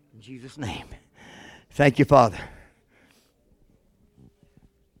 In Jesus' name. Thank you, Father.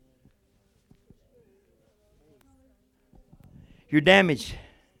 You're damaged.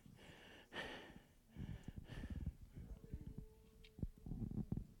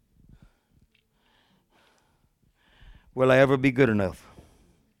 Will I ever be good enough?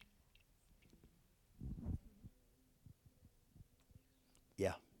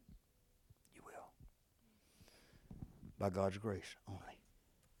 Yeah, you will. By God's grace only.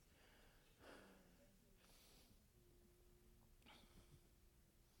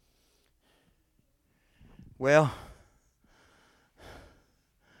 Well,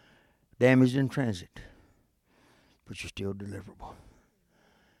 damaged in transit, but you're still deliverable.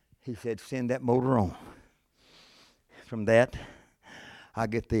 He said, send that motor on. From that, I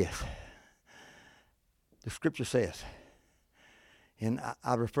get this. The scripture says, and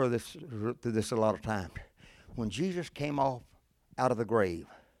I refer to this a lot of times, when Jesus came out of the grave,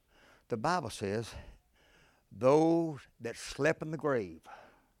 the Bible says, those that slept in the grave,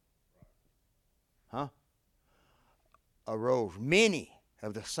 arose. Many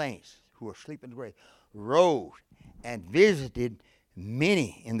of the saints who were asleep in the grave rose and visited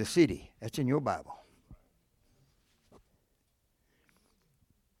many in the city. That's in your Bible.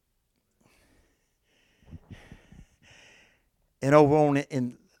 And over on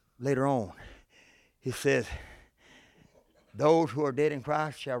in later on, he says, those who are dead in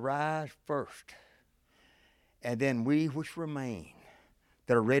Christ shall rise first, and then we which remain.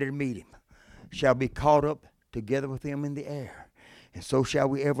 that are ready to meet him shall be caught up together with him in the air. And so shall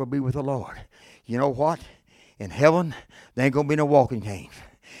we ever be with the Lord. You know what? In heaven, there ain't going to be no walking canes.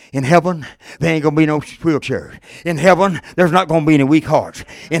 In heaven, there ain't going to be no wheelchairs. In heaven, there's not going to be any weak hearts.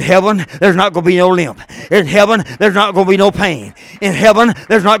 In heaven, there's not going to be no limp. In heaven, there's not going to be no pain. In heaven,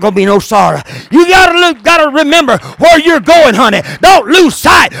 there's not going to be no sorrow. You got to remember where you're going, honey. Don't lose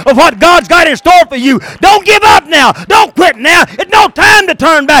sight of what God's got in store for you. Don't give up now. Don't quit now. It's no time to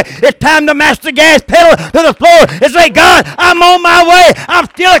turn back. It's time to mash the gas pedal to the floor and say, God, I'm on my way. I'm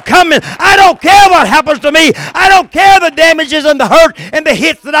still coming. I don't care what happens to me. I don't care the damages and the hurt and the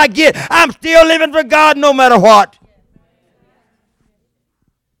hits that I get. I'm still living for God no matter what.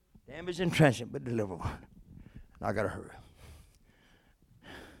 Damage and transient, but deliver one. I got to hurry.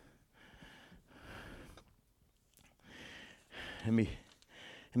 Let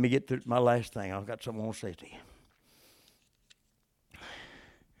me get to my last thing. I've got something I want to say to you.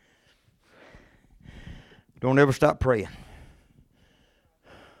 Don't ever stop praying.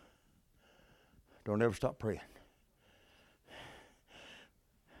 Don't ever stop praying.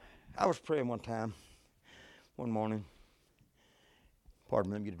 I was praying one morning.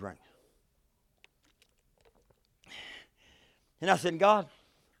 Pardon me, let me get a drink. And I said, God,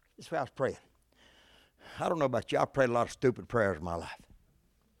 this is why I was praying. I don't know about you. I've prayed a lot of stupid prayers in my life.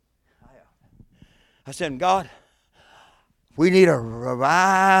 I said, God, we need a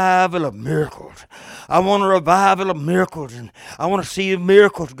revival of miracles. I want a revival of miracles, and I want to see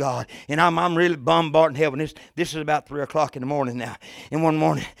miracles, God. And I'm really bombarding heaven. This is about 3 o'clock in the morning now. And one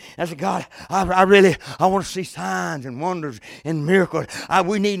morning, I said, God, I want to see signs and wonders and miracles.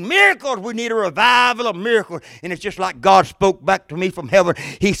 We need miracles. We need a revival of miracles. And it's just like God spoke back to me from heaven.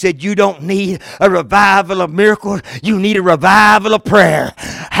 He said, you don't need a revival of miracles. You need a revival of prayer.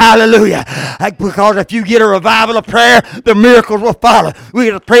 Hallelujah. Because if you get a revival of prayer, the miracles will follow.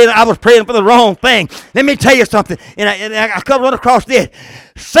 I was praying for the wrong thing. Let me tell you something. And I come run across this.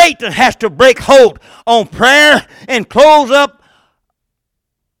 Satan has to break hold on prayer and close up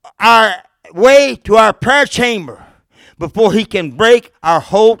our way to our prayer chamber before he can break our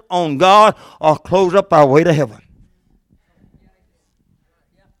hold on God or close up our way to heaven.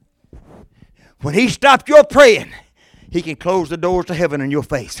 When he stops your praying, he can close the doors to heaven in your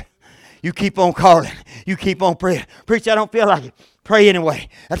face. You keep on calling. You keep on praying. Preacher, I don't feel like it. Pray anyway.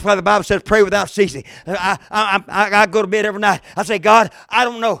 That's why the Bible says pray without ceasing. I go to bed every night. I say, God, I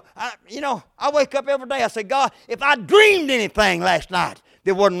don't know. I wake up every day. I say, God, if I dreamed anything last night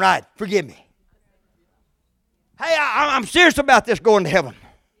that wasn't right, forgive me. Hey, I'm serious about this going to heaven.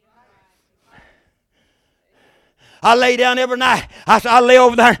 I lay down every night. I lay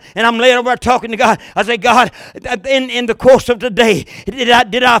over there, and I'm laying over there talking to God. I say, God, in the course of today, did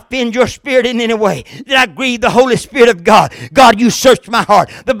I offend your spirit in any way? Did I grieve the Holy Spirit of God? God, you searched my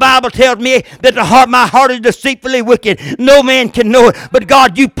heart. The Bible tells me that my heart is deceitfully wicked. No man can know it. But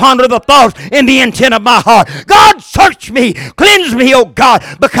God, you ponder the thoughts and the intent of my heart. God, search me. Cleanse me, oh God,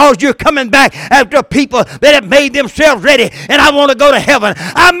 because you're coming back after people that have made themselves ready, and I want to go to heaven.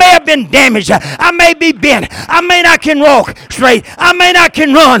 I may have been damaged. I may be bent. I may not can walk straight. I may not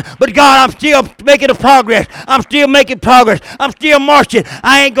can run, but God, I'm still making a progress. I'm still making progress. I'm still marching.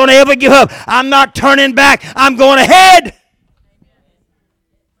 I ain't going to ever give up. I'm not turning back. I'm going ahead.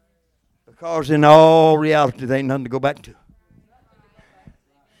 Because in all reality, there ain't nothing to go back to.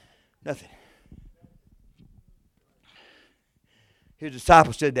 Nothing. His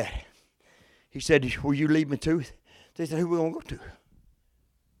disciple said that. He said, will you lead me to? They said, who are we going to go to?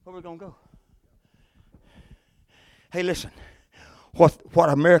 Where are we going to go? Hey, listen, what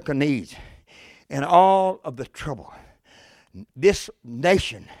America needs in all of the trouble, this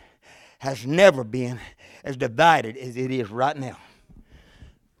nation has never been as divided as it is right now.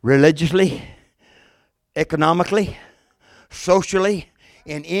 Religiously, economically, socially,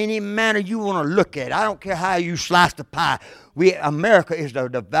 in any manner you want to look at it. I don't care how you slice the pie. America is a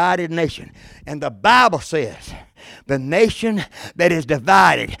divided nation. And the Bible says, the nation that is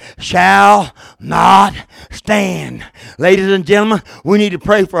divided shall not stand. Ladies and gentlemen, we need to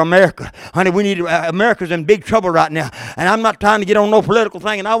pray for America. Honey, America's in big trouble right now. And I'm not trying to get on no political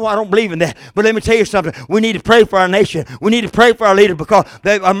thing, and I don't believe in that. But let me tell you something. We need to pray for our nation. We need to pray for our leaders because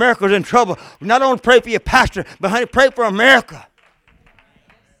America's in trouble. Not only pray for your pastor, but honey, pray for America.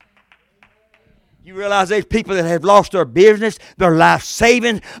 You realize there's people that have lost their business, their life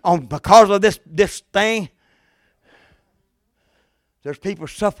savings because of this thing? There's people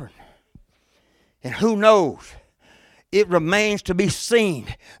suffering. And who knows? It remains to be seen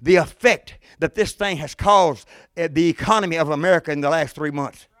the effect that this thing has caused at the economy of America in the last 3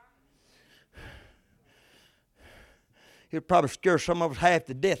 months. It'd probably scare some of us half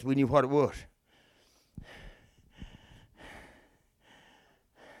to death if we knew what it was.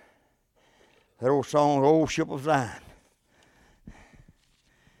 That old song, Old Ship of Zion.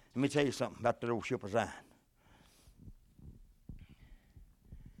 Let me tell you something about that old ship of Zion.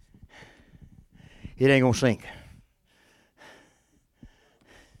 It ain't going to sink.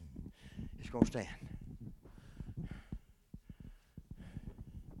 It's going to stand.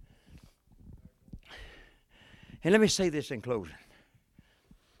 And let me say this in closing.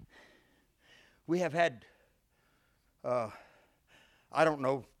 We have had, I don't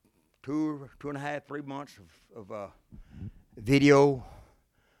know, 2.5, 3 months of video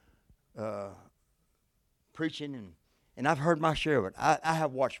preaching, and I've heard my share of it. I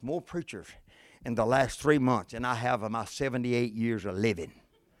have watched more preachers in the last 3 months than I have in my 78 years of living.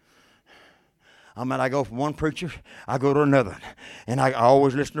 I mean, I go from one preacher, I go to another. And I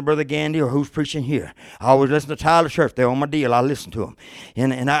always listen to Brother Gandy or who's preaching here. I always listen to Tyler Church. They're on my deal. I listen to them.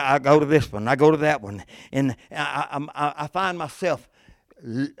 And I go to this one, I go to that one. And I find myself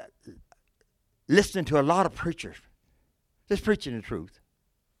listening to a lot of preachers just preaching the truth.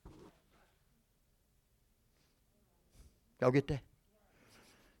 Y'all get that?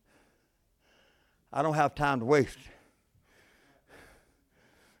 I don't have time to waste.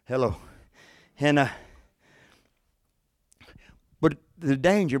 Hello. And but the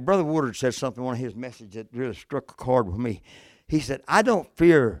danger, Brother Woodard said something in one of his messages that really struck a chord with me. He said, I don't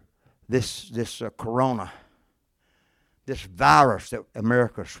fear this corona, this virus that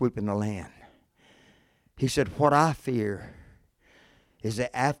America is sweeping the land. He said, what I fear is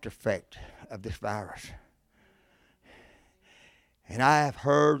the after effect of this virus. And I have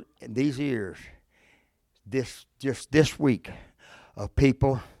heard in these ears, just this week, of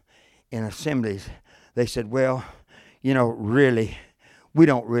people in assemblies, they said, well, you know, really, we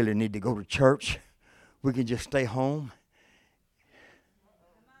don't really need to go to church. We can just stay home.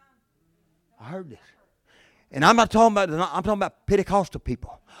 I heard this. And I'm not talking about, I'm talking about Pentecostal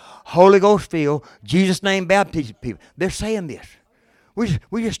people. Holy Ghost filled, Jesus' name baptized people. They're saying this. We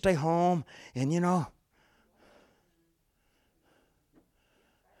just stay home and, you know,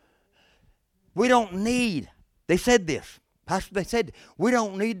 we don't need, they said this. Pastor, they said, we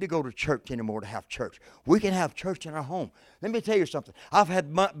don't need to go to church anymore to have church. We can have church in our home. Let me tell you something. I've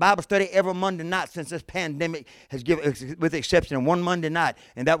had Bible study every Monday night since this pandemic has given, with the exception of one Monday night,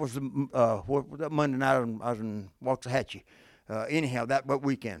 and that was that Monday night I was in Waxahachie. Anyhow, that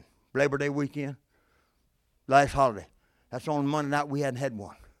weekend, Labor Day weekend, last holiday. That's the only Monday night we hadn't had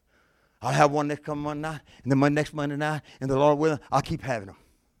one. I'll have one next coming Monday night, and then next Monday night, and the Lord willing, I'll keep having them.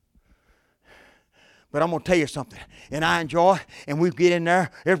 But I'm going to tell you something, and I enjoy, and we get in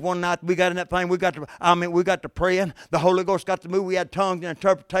there. There's one night we got in that thing, we got to praying. The Holy Ghost got to move. We had tongues and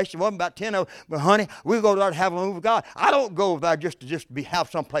interpretation. It wasn't about 10 of them, but honey, we go there to have a move of God. I don't go there just to have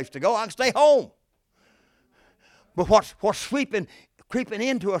some place to go. I can stay home. But what's creeping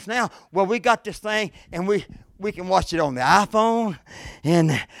into us now? Well, we got this thing, and we can watch it on the iPhone,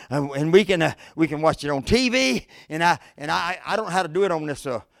 and we can watch it on TV, and I don't know how to do it on this.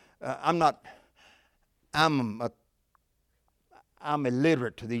 I'm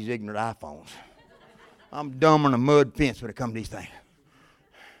illiterate to these ignorant iPhones. I'm dumb on a mud fence when it comes to these things.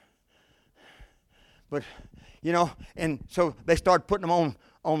 But, you know, and so they started putting them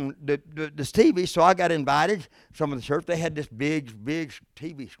on this TV, so I got invited. Some of the church, they had this big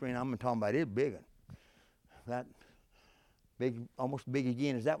TV screen. I'm talking about it, big one. That big, almost big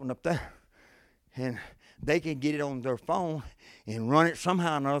again as that one up there. And they can get it on their phone and run it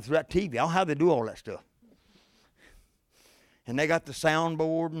somehow or another through that TV. I don't know how they do all that stuff. And they got the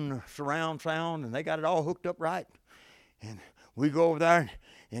soundboard and the surround sound, and they got it all hooked up right. And we go over there,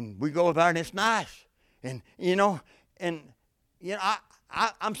 and it's nice. And I'm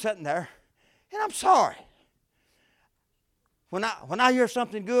sitting there, and I'm sorry. When I hear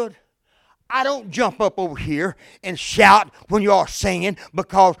something good, I don't jump up over here and shout when you are singing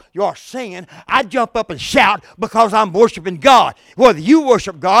because you are singing. I jump up and shout because I'm worshiping God. Whether you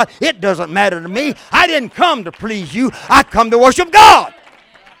worship God, it doesn't matter to me. I didn't come to please you. I come to worship God.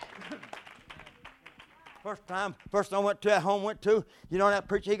 First time I went to, you know that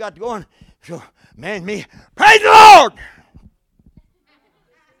preacher, he got to going. So, man, me, praise the Lord.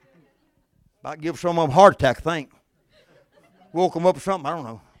 About to give some of them a heart attack, I think. Woke them up or something, I don't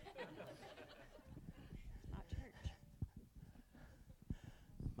know.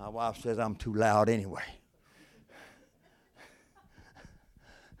 My wife says I'm too loud anyway.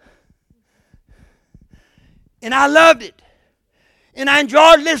 And I loved it. And I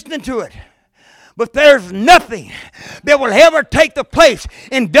enjoyed listening to it. But there's nothing that will ever take the place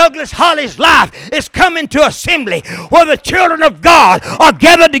in Douglas Holly's life is coming to assembly where the children of God are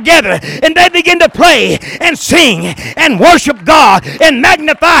gathered together and they begin to play and sing and worship God and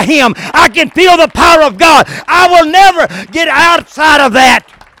magnify Him. I can feel the power of God. I will never get outside of that.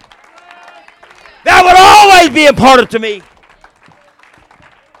 That will always be important to me.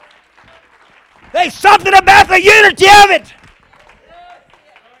 There's something about the unity of it.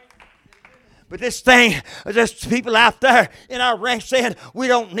 But this thing, there's people out there in our ranks saying, we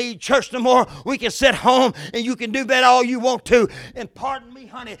don't need church no more. We can sit home and you can do that all you want to. And pardon me,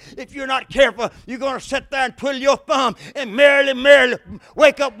 honey, if you're not careful, you're going to sit there and twiddle your thumb and merrily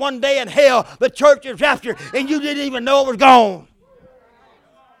wake up one day in hell. The church is raptured and you didn't even know it was gone.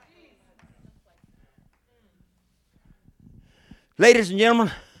 Ladies and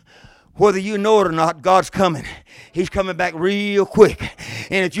gentlemen, whether you know it or not, God's coming. He's coming back real quick.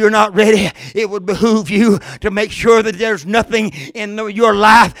 And if you're not ready, it would behoove you to make sure that there's nothing in your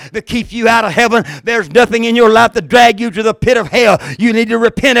life that keeps you out of heaven. There's nothing in your life that drag you to the pit of hell. You need to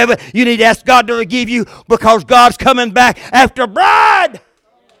repent of it. You need to ask God to forgive you because God's coming back after a bride.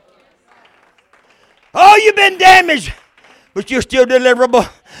 Oh, you've been damaged, but you're still deliverable.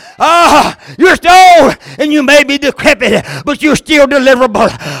 You're still old and you may be decrepit, but you're still deliverable.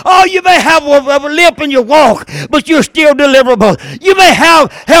 Oh, you may have a limp in your walk, but you're still deliverable. You may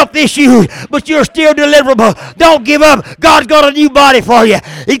have health issues, but you're still deliverable. Don't give up. God's got a new body for you.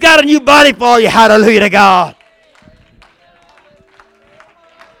 He's got a new body for you. Hallelujah to God.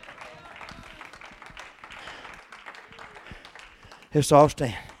 Let's all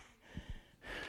stand.